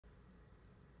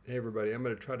Hey everybody, I'm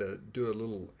going to try to do a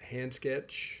little hand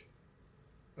sketch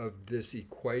of this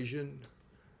equation,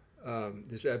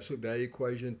 this absolute value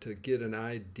equation, to get an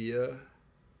idea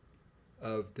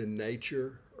of the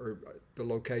nature or the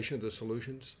location of the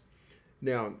solutions.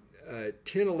 Now,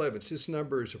 10 11ths, this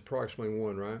number is approximately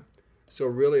 1, right? So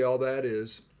really all that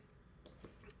is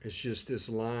just this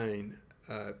line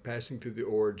passing through the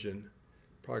origin,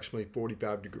 approximately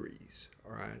 45 degrees,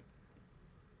 all right?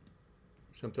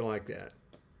 Something like that.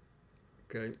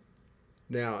 Okay.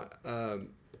 Now,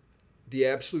 the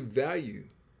absolute value,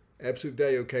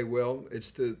 okay, well,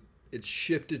 it's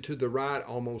shifted to the right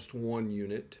almost 1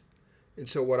 unit. And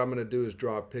so what I'm going to do is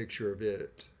draw a picture of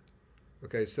it.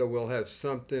 Okay, so we'll have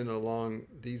something along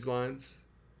these lines.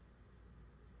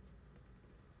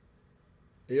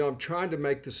 You know, I'm trying to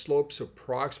make the slopes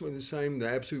approximately the same. The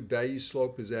absolute value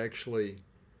slope is actually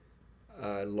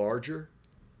larger.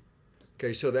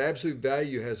 Okay, so the absolute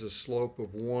value has a slope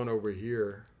of 1 over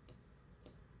here.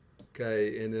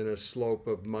 Okay, and then a slope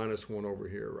of -1 over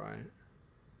here, right?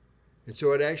 And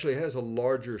so it actually has a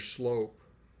larger slope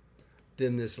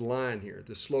than this line here.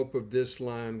 The slope of this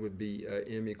line would be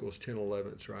m equals 10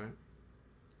 11ths, right?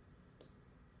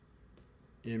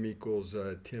 M equals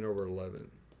 10 over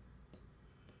 11.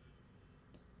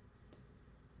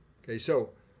 Okay,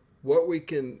 so what we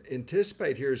can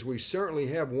anticipate here is we certainly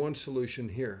have one solution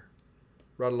here,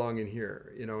 right along in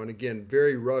here, you know, and again,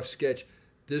 very rough sketch.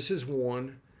 This is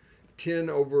 1. 11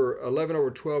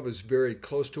 over 12 is very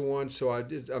close to 1, so I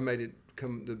made it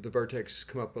come, the vertex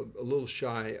come up a little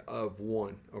shy of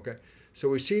 1, okay? So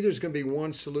we see there's going to be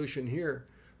one solution here,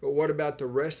 but what about the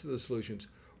rest of the solutions?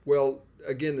 Well,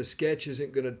 again, the sketch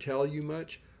isn't going to tell you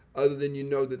much other than you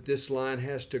know that this line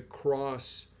has to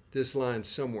cross this line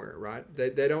somewhere, right?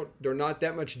 They're not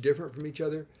that much different from each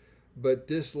other, but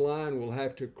this line will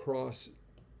have to cross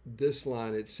this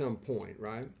line at some point,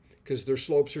 right? Because their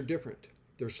slopes are different.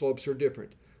 Their slopes are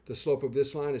different. The slope of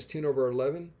this line is 10 over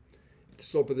 11. The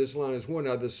slope of this line is 1.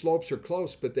 Now, the slopes are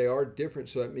close, but they are different,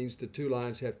 so that means the two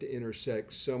lines have to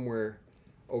intersect somewhere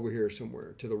over here,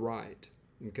 somewhere to the right,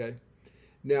 okay?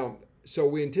 Now, so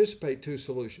we anticipate two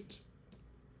solutions.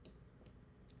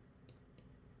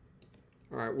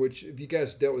 All right, which if you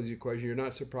guys dealt with the equation, you're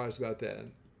not surprised about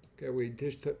that. Okay, we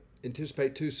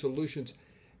anticipate two solutions,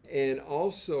 and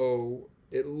also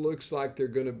it looks like they're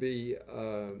going to be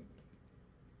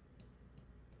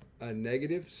a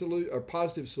negative solution or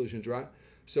positive solutions, right?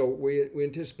 So we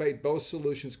anticipate both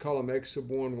solutions, call them x sub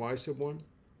 1, y sub 1.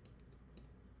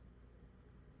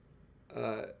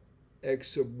 X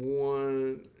sub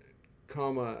 1,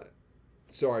 comma,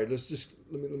 sorry,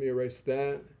 let me erase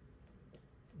that.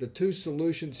 The two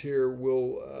solutions here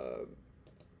will,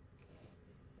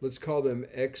 let's call them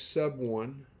x sub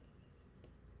 1.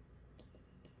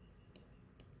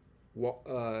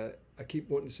 I keep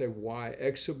wanting to say y,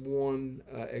 x sub 1,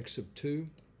 x sub 2.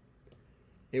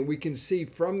 And we can see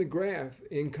from the graph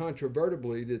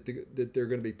incontrovertibly that they're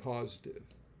going to be positive,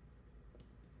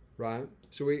 right?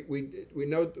 So we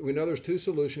know there's two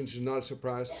solutions, it's not a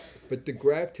surprise, but the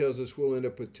graph tells us we'll end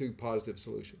up with two positive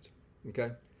solutions,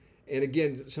 okay? And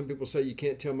again, some people say you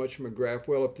can't tell much from a graph.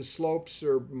 Well, if the slopes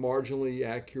are marginally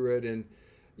accurate and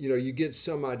you know, you get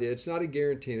some idea. It's not a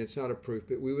guarantee and it's not a proof,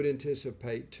 but we would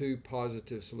anticipate two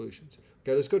positive solutions.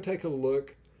 Okay, let's go take a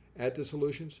look at the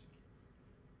solutions.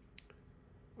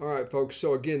 All right, folks,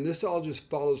 so again, this all just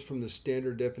follows from the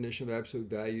standard definition of absolute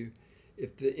value.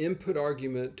 If the input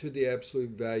argument to the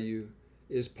absolute value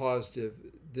is positive,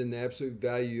 then the absolute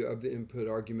value of the input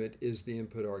argument is the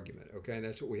input argument, okay? And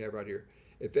that's what we have right here.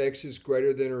 If x is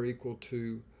greater than or equal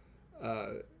to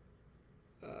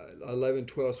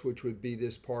 11/12, which would be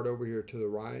this part over here to the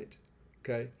right,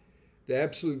 okay? The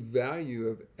absolute value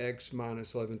of x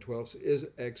minus 11/12 is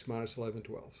x minus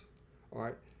 11/12. All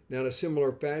right. Now, in a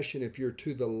similar fashion, if you're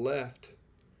to the left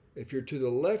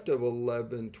of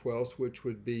 11/12, which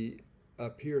would be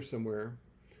up here somewhere,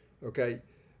 okay,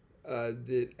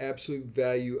 the absolute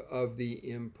value of the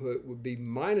input would be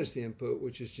minus the input,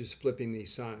 which is just flipping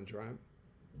these signs, right?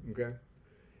 Okay.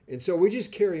 And so we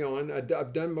just carry on.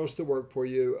 I've done most of the work for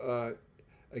you.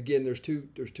 Again, there's two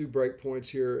breakpoints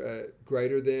here,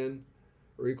 greater than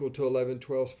or equal to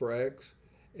 11/12 for x.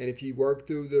 And if you work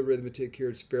through the arithmetic here,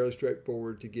 it's fairly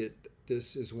straightforward to get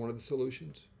this as one of the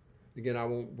solutions. Again, I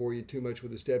won't bore you too much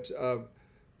with the steps.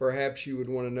 Perhaps you would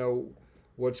want to know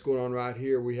what's going on right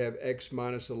here. We have x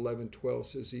minus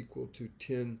 11/12 is equal to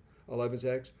 10 11ths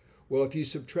x. Well, if you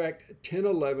subtract 10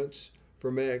 11ths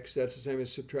from x, that's the same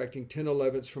as subtracting 10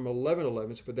 11ths from 11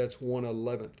 11ths, but that's 1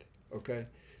 11th, okay?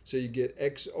 So you get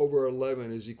x over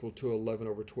 11 is equal to 11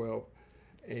 over 12,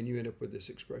 and you end up with this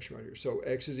expression right here. So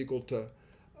x is equal to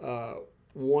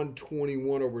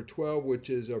 121 over 12, which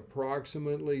is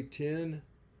approximately 10.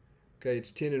 Okay,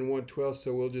 it's 10 and 1/12,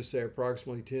 so we'll just say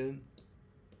approximately 10.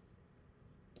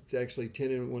 It's actually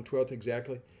 10 and 1/12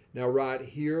 exactly. Now right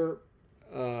here,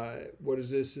 what is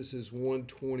this? This is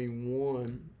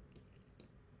 121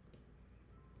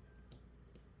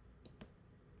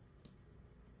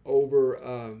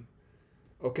 over,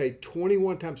 okay,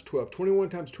 21 times 12. 21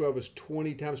 times 12 is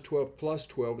 20 times 12 plus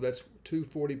 12. That's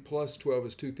 240 plus 12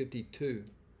 is 252.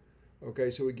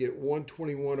 Okay, so we get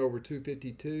 121 over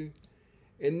 252.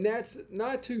 And that's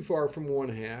not too far from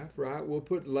 1/2, right? We'll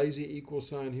put lazy equal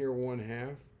sign here,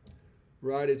 1/2,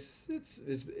 right? It's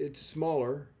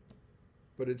smaller,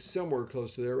 but it's somewhere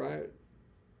close to there, right?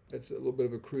 That's a little bit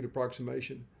of a crude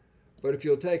approximation. But if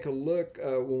you'll take a look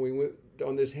when we went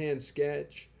on this hand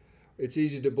sketch, it's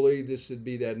easy to believe this would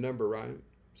be that number, right?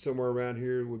 Somewhere around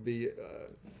here would be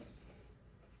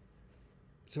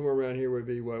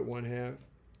what, 1/2,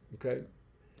 okay?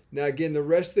 Now again, the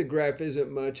rest of the graph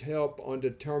isn't much help on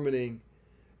determining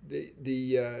that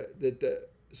the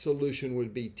solution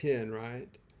would be 10, right?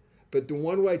 But the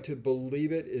one way to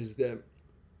believe it is that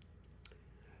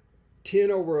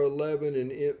 10 over 11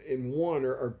 and 1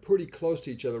 are pretty close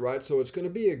to each other, right? So it's going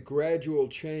to be a gradual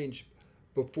change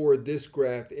before this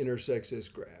graph intersects this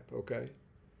graph, okay?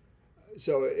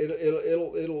 So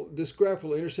this graph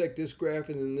will intersect this graph,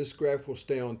 and then this graph will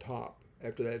stay on top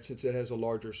after that, since it has a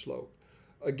larger slope.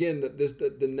 Again,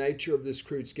 the nature of this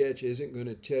crude sketch isn't going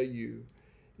to tell you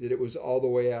that it was all the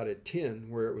way out at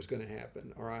 10 where it was going to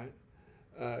happen, all right?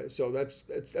 So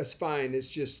that's fine. It's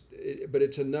just, but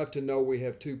it's enough to know we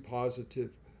have two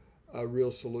positive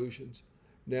real solutions.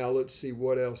 Now let's see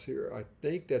what else here. I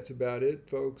think that's about it,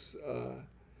 folks.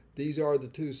 These are the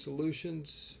two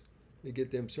solutions. Let me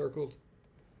get them circled.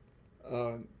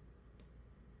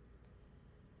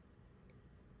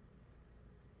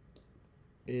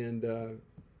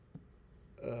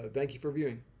 Thank you for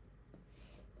viewing.